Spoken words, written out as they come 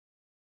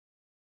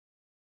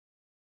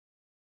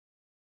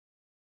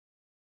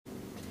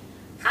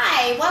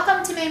Hi,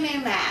 welcome to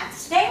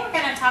MooMooMath. Today we're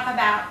going to talk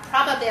about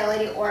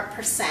probability or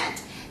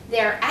percent.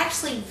 They're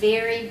actually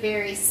very,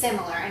 very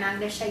similar, and I'm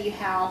going to show you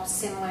how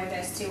similar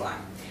those two are.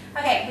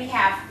 Okay, we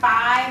have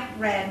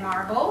 5 red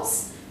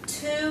marbles,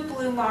 2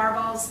 blue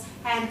marbles,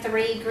 and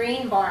 3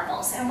 green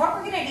marbles. And what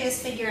we're going to do is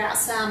figure out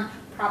some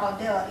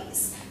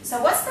probabilities.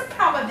 So what's the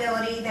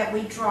probability that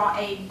we draw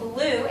a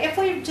blue if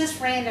we just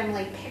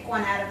randomly pick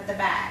one out of the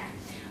bag?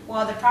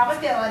 Well, the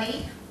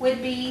probability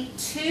would be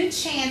 2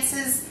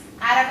 chances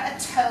out of a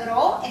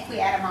total, if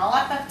we add them all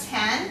up, of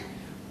 10,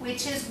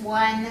 which is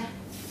 1/5.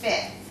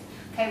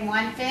 Okay,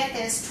 1/5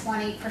 is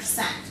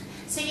 20%.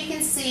 So you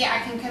can see I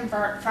can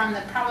convert from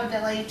the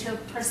probability to a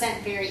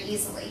percent very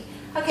easily.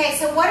 Okay,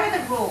 so what are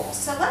the rules?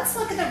 So let's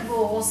look at the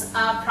rules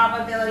of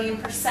probability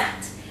and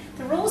percent.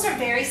 The rules are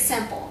very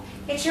simple.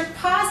 It's your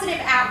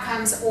positive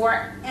outcomes,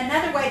 or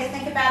another way to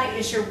think about it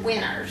is your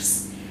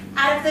winners,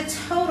 out of the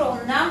total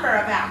number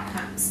of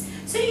outcomes.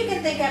 So you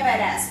can think of it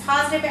as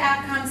positive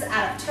outcomes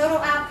out of total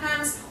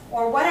outcomes,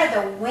 or what are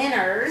the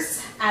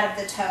winners out of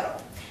the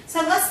total. So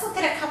let's look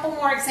at a couple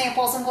more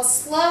examples and we'll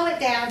slow it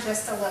down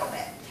just a little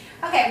bit.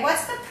 Okay,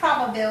 what's the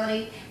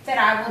probability that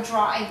I will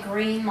draw a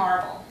green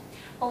marble?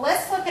 Well,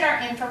 let's look at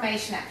our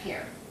information up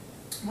here.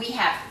 We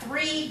have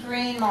 3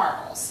 green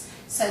marbles.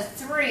 So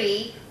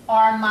 3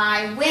 are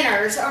my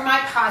winners, or my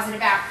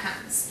positive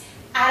outcomes.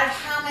 Out of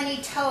how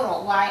many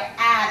total? Well, I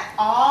add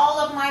all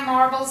of my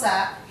marbles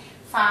up.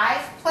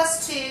 5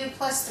 plus 2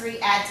 plus 3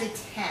 add to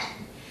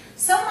 10.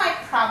 So my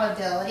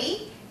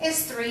probability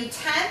is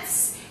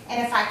 3/10, and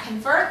if I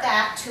convert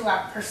that to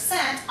a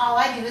percent, all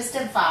I do is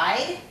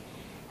divide,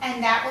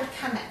 and that would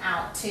come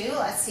out to,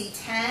 let's see,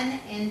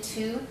 10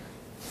 into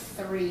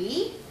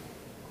 3,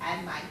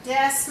 add my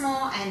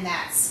decimal, and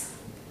that's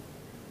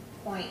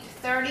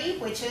 0.30,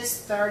 which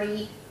is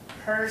 30%.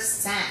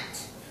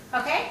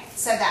 Okay,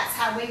 so that's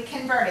how we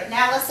convert it.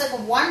 Now let's look at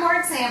one more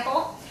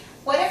example.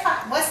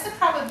 What's the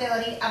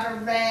probability of a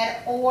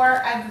red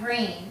or a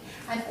green?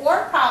 An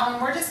or problem,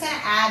 we're just going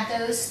to add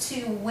those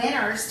 2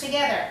 winners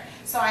together.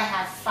 So I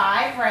have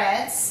 5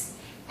 reds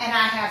and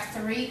I have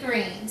 3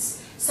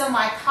 greens. So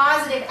my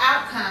positive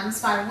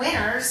outcomes, my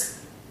winners,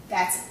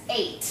 that's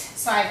 8.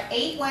 So I have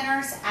 8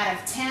 winners out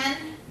of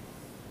 10,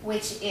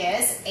 which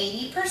is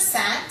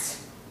 80%,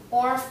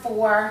 or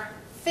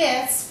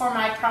 4/5 for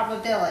my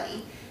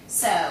probability.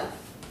 So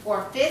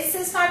 4/5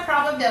 is my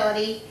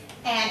probability,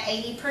 and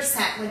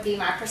 80% would be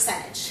my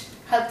percentage.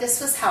 Hope this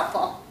was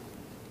helpful.